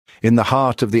In the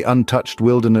heart of the untouched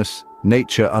wilderness,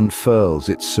 nature unfurls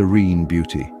its serene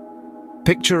beauty.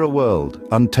 Picture a world,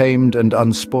 untamed and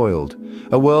unspoiled,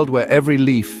 a world where every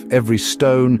leaf, every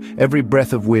stone, every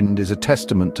breath of wind is a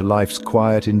testament to life's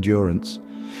quiet endurance.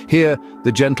 Here,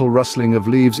 the gentle rustling of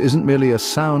leaves isn't merely a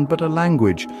sound but a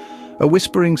language, a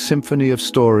whispering symphony of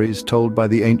stories told by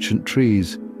the ancient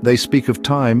trees. They speak of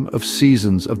time, of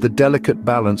seasons, of the delicate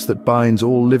balance that binds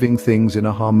all living things in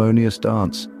a harmonious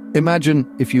dance. Imagine,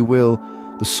 if you will,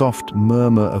 the soft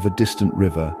murmur of a distant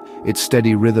river, its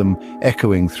steady rhythm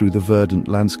echoing through the verdant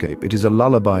landscape. It is a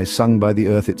lullaby sung by the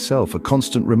earth itself, a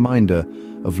constant reminder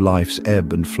of life's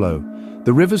ebb and flow.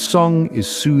 The river's song is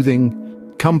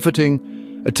soothing,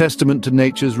 comforting, a testament to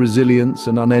nature's resilience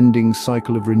and unending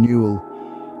cycle of renewal.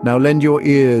 Now lend your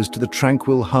ears to the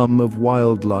tranquil hum of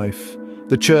wildlife,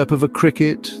 the chirp of a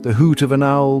cricket, the hoot of an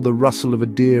owl, the rustle of a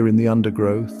deer in the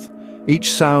undergrowth.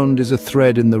 Each sound is a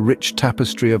thread in the rich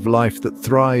tapestry of life that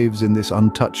thrives in this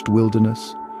untouched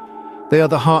wilderness. They are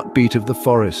the heartbeat of the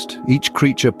forest, each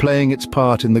creature playing its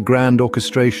part in the grand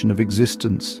orchestration of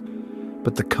existence.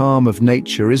 But the calm of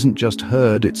nature isn't just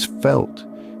heard, it's felt.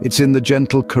 It's in the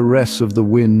gentle caress of the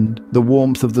wind, the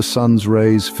warmth of the sun's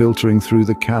rays filtering through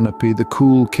the canopy, the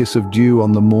cool kiss of dew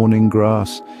on the morning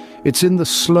grass. It's in the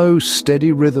slow,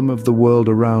 steady rhythm of the world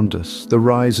around us, the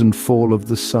rise and fall of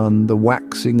the sun, the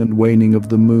waxing and waning of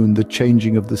the moon, the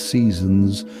changing of the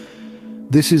seasons.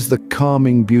 This is the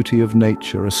calming beauty of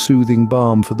nature, a soothing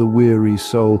balm for the weary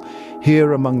soul.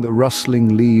 Here among the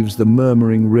rustling leaves, the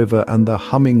murmuring river, and the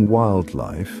humming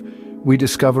wildlife, we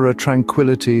discover a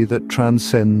tranquility that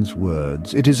transcends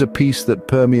words. It is a peace that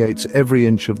permeates every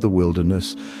inch of the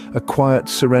wilderness, a quiet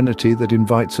serenity that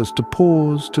invites us to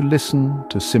pause, to listen,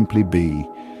 to simply be.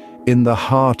 In the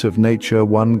heart of nature,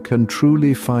 one can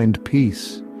truly find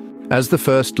peace. As the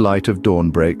first light of dawn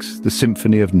breaks, the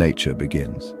symphony of nature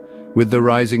begins. With the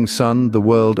rising sun, the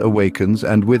world awakens,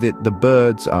 and with it the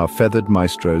birds, our feathered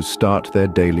maestros, start their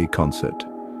daily concert.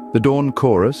 The dawn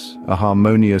chorus, a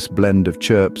harmonious blend of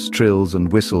chirps, trills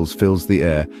and whistles, fills the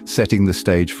air, setting the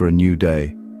stage for a new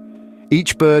day.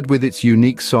 Each bird with its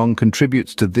unique song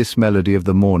contributes to this melody of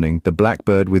the morning. The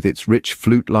blackbird with its rich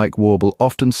flute-like warble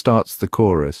often starts the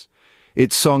chorus.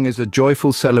 Its song is a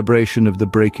joyful celebration of the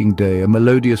breaking day, a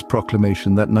melodious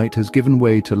proclamation that night has given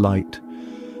way to light.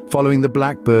 Following the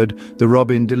blackbird, the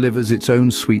robin delivers its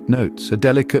own sweet notes, a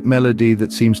delicate melody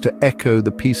that seems to echo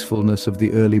the peacefulness of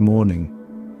the early morning.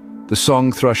 The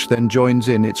song thrush then joins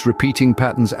in, its repeating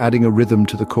patterns adding a rhythm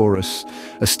to the chorus,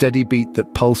 a steady beat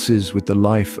that pulses with the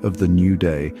life of the new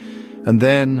day. And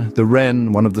then the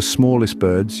wren, one of the smallest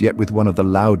birds, yet with one of the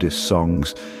loudest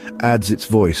songs, adds its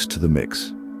voice to the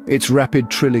mix. Its rapid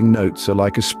trilling notes are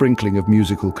like a sprinkling of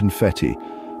musical confetti,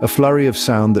 a flurry of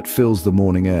sound that fills the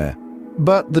morning air.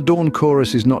 But the dawn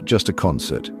chorus is not just a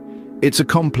concert. It's a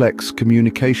complex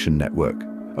communication network.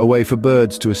 A way for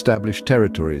birds to establish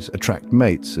territories, attract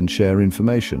mates, and share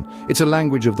information. It's a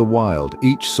language of the wild,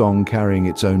 each song carrying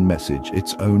its own message,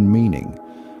 its own meaning.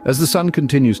 As the sun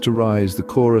continues to rise, the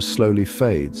chorus slowly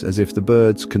fades, as if the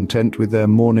birds, content with their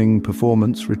morning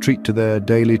performance, retreat to their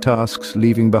daily tasks,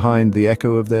 leaving behind the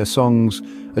echo of their songs,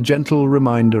 a gentle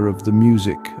reminder of the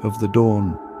music of the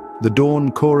dawn. The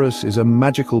dawn chorus is a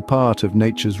magical part of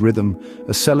nature's rhythm,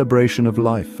 a celebration of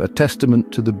life, a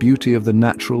testament to the beauty of the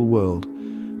natural world.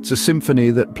 It's a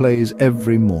symphony that plays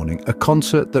every morning, a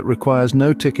concert that requires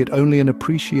no ticket, only an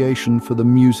appreciation for the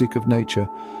music of nature.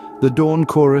 The dawn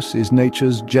chorus is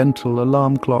nature's gentle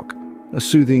alarm clock, a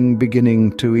soothing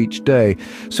beginning to each day.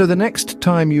 So the next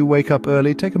time you wake up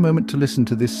early, take a moment to listen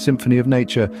to this symphony of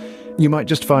nature. You might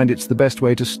just find it's the best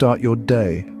way to start your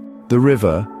day. The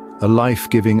river, a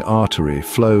life-giving artery,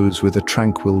 flows with a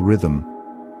tranquil rhythm.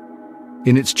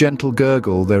 In its gentle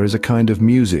gurgle there is a kind of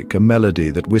music, a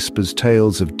melody that whispers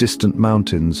tales of distant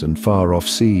mountains and far-off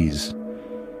seas.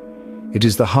 It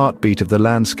is the heartbeat of the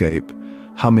landscape,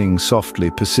 humming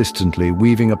softly, persistently,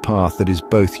 weaving a path that is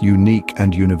both unique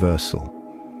and universal.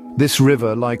 This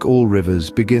river, like all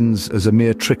rivers, begins as a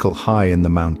mere trickle high in the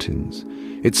mountains.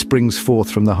 It springs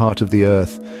forth from the heart of the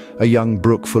earth, a young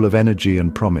brook full of energy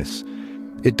and promise.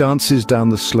 It dances down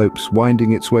the slopes,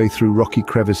 winding its way through rocky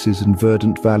crevices and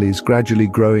verdant valleys, gradually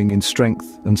growing in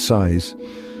strength and size.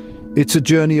 It's a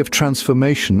journey of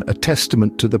transformation, a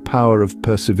testament to the power of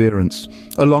perseverance.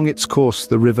 Along its course,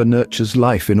 the river nurtures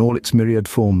life in all its myriad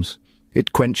forms.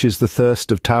 It quenches the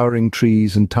thirst of towering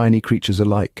trees and tiny creatures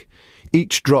alike.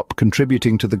 Each drop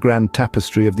contributing to the grand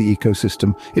tapestry of the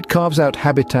ecosystem. It carves out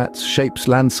habitats, shapes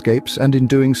landscapes, and in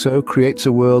doing so creates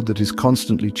a world that is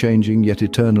constantly changing yet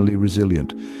eternally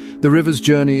resilient. The river's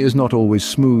journey is not always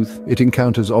smooth. It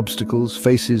encounters obstacles,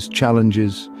 faces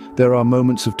challenges, There are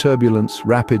moments of turbulence,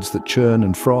 rapids that churn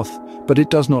and froth, but it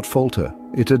does not falter.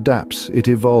 It adapts, it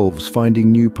evolves,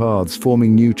 finding new paths,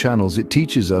 forming new channels. It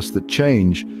teaches us that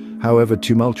change, however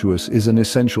tumultuous, is an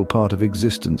essential part of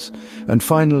existence. And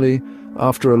finally,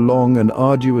 after a long and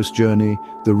arduous journey,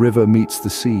 the river meets the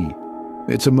sea.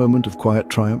 It's a moment of quiet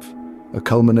triumph, a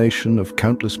culmination of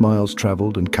countless miles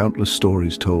traveled and countless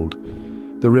stories told.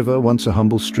 The river, once a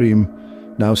humble stream,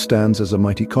 now stands as a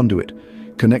mighty conduit,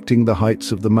 connecting the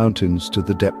heights of the mountains to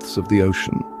the depths of the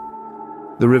ocean.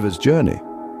 The river's journey,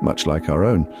 much like our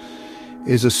own,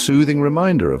 is a soothing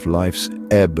reminder of life's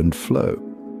ebb and flow.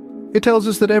 It tells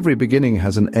us that every beginning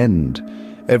has an end,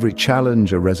 every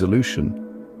challenge a resolution.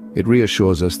 It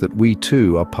reassures us that we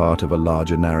too are part of a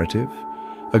larger narrative,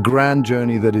 a grand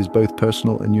journey that is both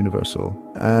personal and universal.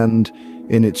 And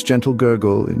in its gentle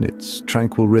gurgle, in its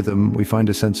tranquil rhythm, we find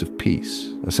a sense of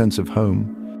peace, a sense of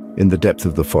home. In the depth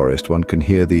of the forest, one can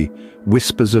hear the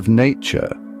whispers of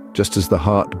nature. Just as the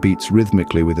heart beats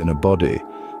rhythmically within a body,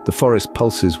 the forest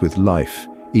pulses with life,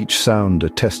 each sound a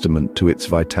testament to its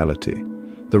vitality.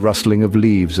 The rustling of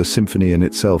leaves, a symphony in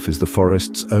itself, is the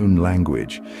forest's own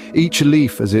language. Each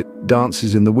leaf, as it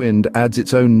dances in the wind, adds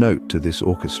its own note to this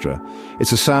orchestra.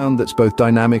 It's a sound that's both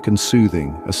dynamic and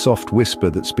soothing, a soft whisper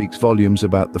that speaks volumes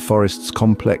about the forest's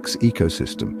complex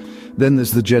ecosystem. Then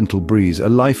there's the gentle breeze, a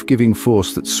life-giving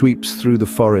force that sweeps through the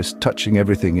forest, touching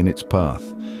everything in its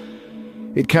path.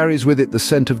 It carries with it the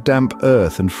scent of damp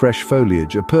earth and fresh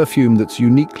foliage, a perfume that's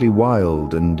uniquely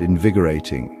wild and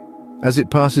invigorating. As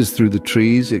it passes through the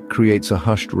trees, it creates a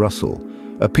hushed rustle,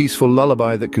 a peaceful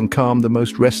lullaby that can calm the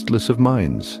most restless of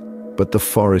minds. But the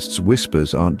forest's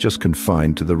whispers aren't just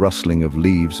confined to the rustling of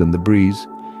leaves and the breeze.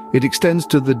 It extends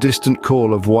to the distant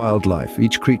call of wildlife,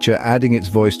 each creature adding its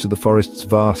voice to the forest's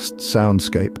vast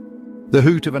soundscape. The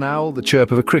hoot of an owl, the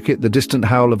chirp of a cricket, the distant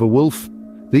howl of a wolf.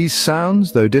 These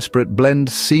sounds, though disparate, blend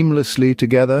seamlessly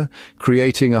together,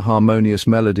 creating a harmonious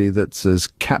melody that's as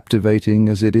captivating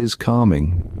as it is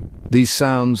calming. These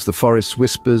sounds, the forest's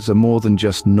whispers, are more than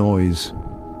just noise.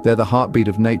 They're the heartbeat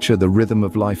of nature, the rhythm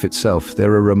of life itself.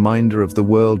 They're a reminder of the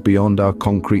world beyond our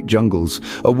concrete jungles,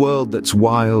 a world that's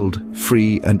wild,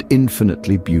 free, and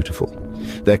infinitely beautiful.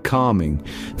 They're calming,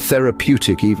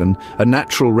 therapeutic even, a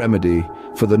natural remedy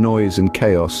for the noise and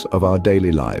chaos of our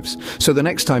daily lives. So the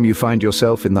next time you find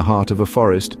yourself in the heart of a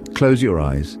forest, close your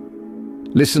eyes.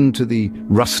 Listen to the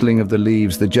rustling of the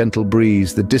leaves, the gentle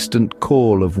breeze, the distant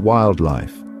call of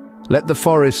wildlife. Let the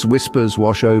forest's whispers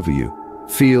wash over you.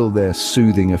 Feel their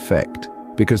soothing effect,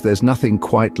 because there's nothing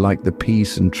quite like the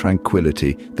peace and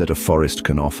tranquility that a forest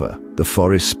can offer. The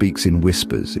forest speaks in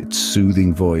whispers, its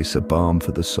soothing voice a balm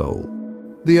for the soul.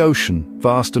 The ocean,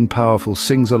 vast and powerful,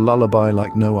 sings a lullaby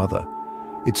like no other.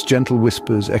 Its gentle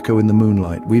whispers echo in the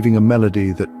moonlight, weaving a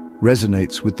melody that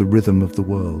resonates with the rhythm of the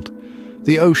world.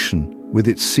 The ocean, with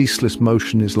its ceaseless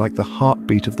motion, is like the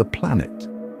heartbeat of the planet,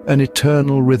 an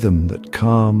eternal rhythm that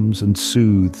calms and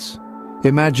soothes.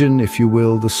 Imagine, if you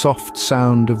will, the soft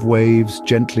sound of waves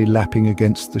gently lapping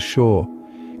against the shore.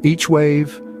 Each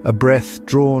wave, a breath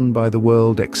drawn by the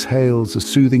world, exhales a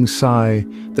soothing sigh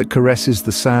that caresses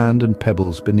the sand and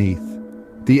pebbles beneath.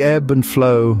 The ebb and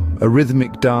flow, a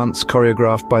rhythmic dance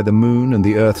choreographed by the moon and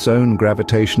the Earth's own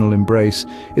gravitational embrace,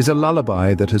 is a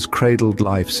lullaby that has cradled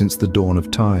life since the dawn of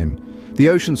time. The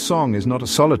ocean's song is not a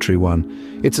solitary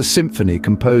one. It's a symphony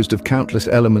composed of countless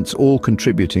elements, all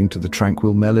contributing to the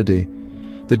tranquil melody.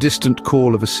 The distant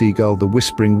call of a seagull, the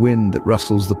whispering wind that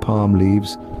rustles the palm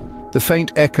leaves, the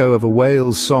faint echo of a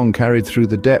whale's song carried through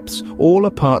the depths, all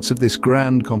are parts of this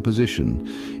grand composition.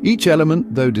 Each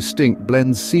element, though distinct,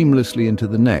 blends seamlessly into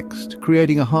the next,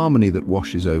 creating a harmony that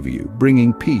washes over you,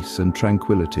 bringing peace and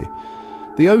tranquility.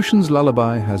 The ocean's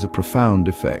lullaby has a profound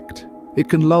effect. It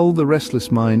can lull the restless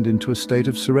mind into a state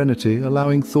of serenity,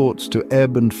 allowing thoughts to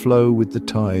ebb and flow with the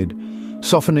tide,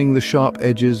 softening the sharp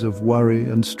edges of worry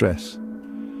and stress.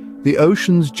 The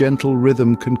ocean's gentle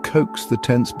rhythm can coax the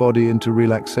tense body into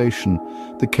relaxation,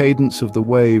 the cadence of the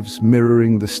waves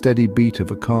mirroring the steady beat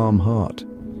of a calm heart.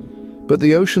 But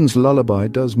the ocean's lullaby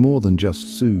does more than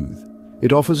just soothe.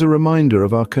 It offers a reminder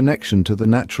of our connection to the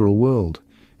natural world.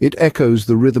 It echoes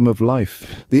the rhythm of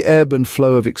life, the ebb and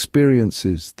flow of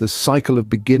experiences, the cycle of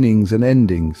beginnings and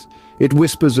endings. It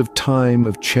whispers of time,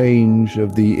 of change,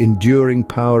 of the enduring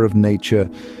power of nature.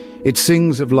 It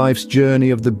sings of life's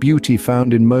journey, of the beauty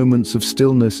found in moments of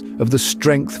stillness, of the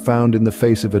strength found in the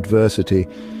face of adversity.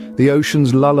 The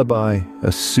ocean's lullaby,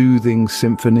 a soothing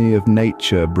symphony of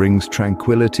nature, brings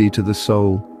tranquility to the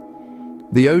soul.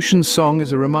 The ocean's song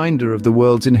is a reminder of the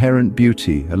world's inherent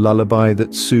beauty, a lullaby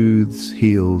that soothes,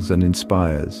 heals, and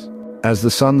inspires. As the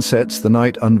sun sets, the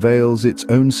night unveils its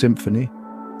own symphony.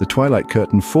 The twilight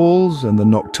curtain falls and the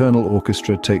nocturnal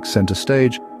orchestra takes center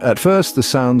stage. At first, the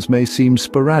sounds may seem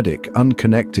sporadic,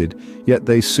 unconnected, yet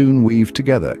they soon weave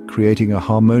together, creating a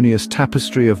harmonious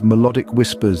tapestry of melodic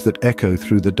whispers that echo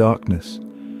through the darkness.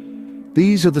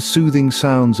 These are the soothing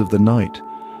sounds of the night,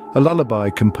 a lullaby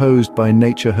composed by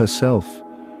nature herself.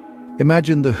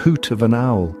 Imagine the hoot of an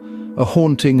owl, a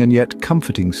haunting and yet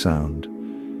comforting sound.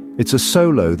 It's a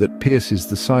solo that pierces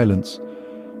the silence,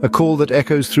 a call that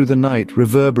echoes through the night,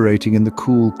 reverberating in the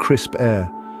cool, crisp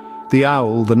air. The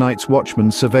owl, the night's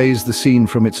watchman, surveys the scene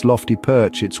from its lofty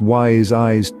perch, its wise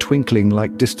eyes twinkling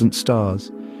like distant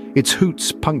stars. Its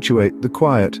hoots punctuate the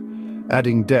quiet,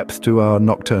 adding depth to our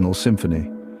nocturnal symphony.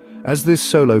 As this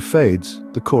solo fades,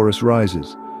 the chorus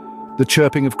rises. The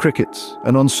chirping of crickets,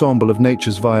 an ensemble of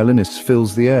nature's violinists,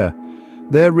 fills the air.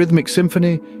 Their rhythmic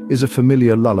symphony is a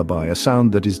familiar lullaby, a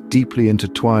sound that is deeply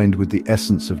intertwined with the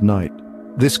essence of night.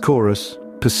 This chorus,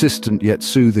 persistent yet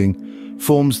soothing,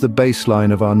 forms the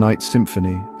baseline of our night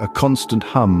symphony, a constant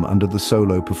hum under the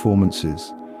solo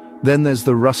performances. Then there's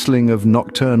the rustling of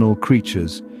nocturnal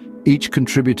creatures, each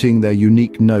contributing their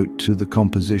unique note to the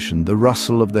composition. The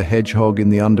rustle of the hedgehog in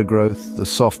the undergrowth, the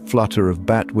soft flutter of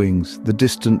bat wings, the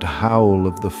distant howl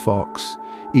of the fox.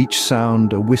 Each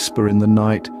sound a whisper in the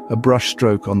night, a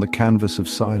brushstroke on the canvas of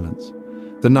silence.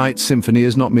 The night symphony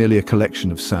is not merely a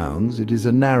collection of sounds, it is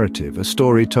a narrative, a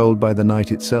story told by the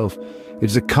night itself. It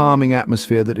is a calming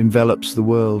atmosphere that envelops the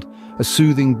world, a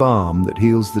soothing balm that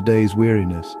heals the day's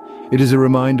weariness. It is a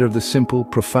reminder of the simple,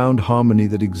 profound harmony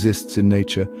that exists in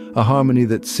nature, a harmony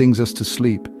that sings us to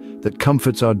sleep, that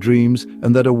comforts our dreams,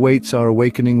 and that awaits our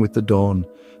awakening with the dawn.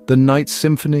 The night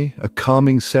symphony, a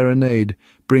calming serenade,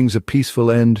 brings a peaceful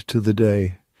end to the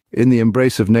day. In the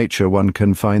embrace of nature, one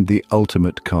can find the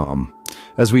ultimate calm.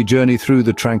 As we journey through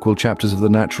the tranquil chapters of the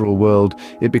natural world,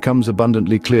 it becomes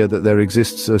abundantly clear that there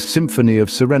exists a symphony of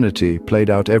serenity, played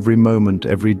out every moment,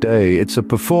 every day. It's a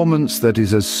performance that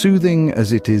is as soothing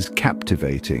as it is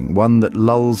captivating, one that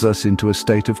lulls us into a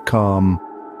state of calm,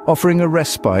 offering a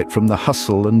respite from the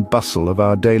hustle and bustle of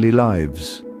our daily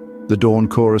lives. The dawn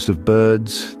chorus of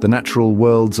birds, the natural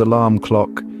world's alarm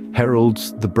clock,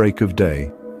 heralds the break of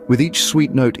day. With each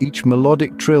sweet note, each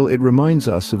melodic trill, it reminds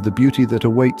us of the beauty that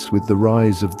awaits with the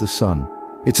rise of the sun.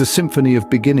 It's a symphony of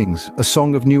beginnings, a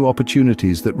song of new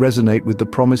opportunities that resonate with the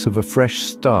promise of a fresh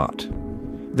start.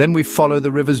 Then we follow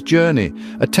the river's journey,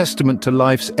 a testament to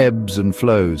life's ebbs and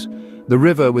flows. The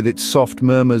river, with its soft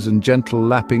murmurs and gentle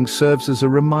lapping, serves as a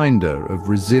reminder of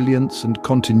resilience and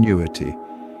continuity.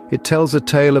 It tells a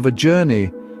tale of a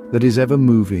journey that is ever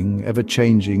moving, ever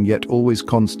changing, yet always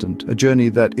constant, a journey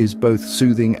that is both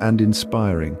soothing and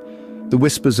inspiring. The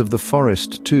whispers of the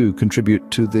forest, too, contribute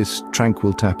to this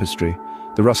tranquil tapestry.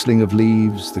 The rustling of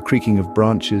leaves, the creaking of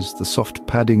branches, the soft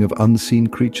padding of unseen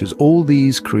creatures, all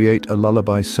these create a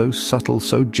lullaby so subtle,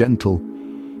 so gentle,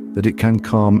 that it can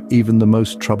calm even the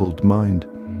most troubled mind.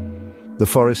 The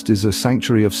forest is a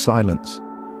sanctuary of silence,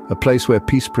 a place where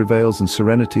peace prevails and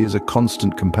serenity is a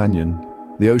constant companion.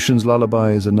 The ocean's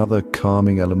lullaby is another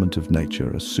calming element of nature,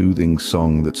 a soothing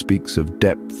song that speaks of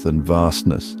depth and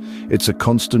vastness. It's a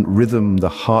constant rhythm, the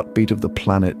heartbeat of the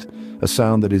planet, a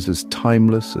sound that is as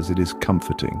timeless as it is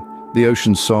comforting. The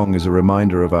ocean's song is a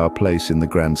reminder of our place in the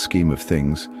grand scheme of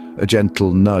things, a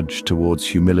gentle nudge towards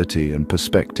humility and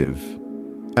perspective.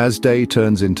 As day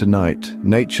turns into night,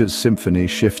 nature's symphony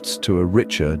shifts to a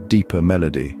richer, deeper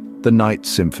melody. The night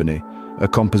symphony, a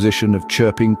composition of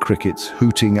chirping crickets,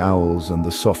 hooting owls, and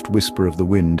the soft whisper of the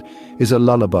wind, is a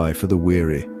lullaby for the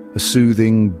weary, a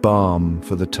soothing balm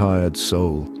for the tired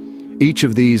soul. Each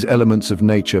of these elements of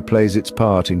nature plays its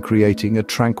part in creating a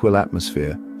tranquil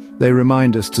atmosphere. They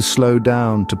remind us to slow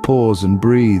down, to pause and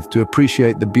breathe, to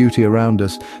appreciate the beauty around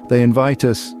us. They invite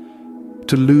us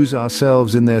to lose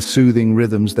ourselves in their soothing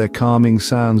rhythms, their calming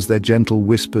sounds, their gentle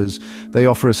whispers. They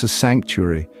offer us a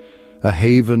sanctuary, a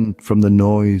haven from the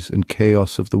noise and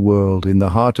chaos of the world. In the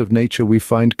heart of nature we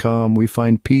find calm, we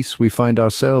find peace, we find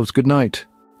ourselves. Good night.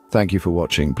 Thank you for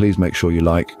watching. Please make sure you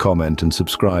like, comment and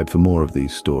subscribe for more of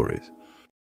these stories.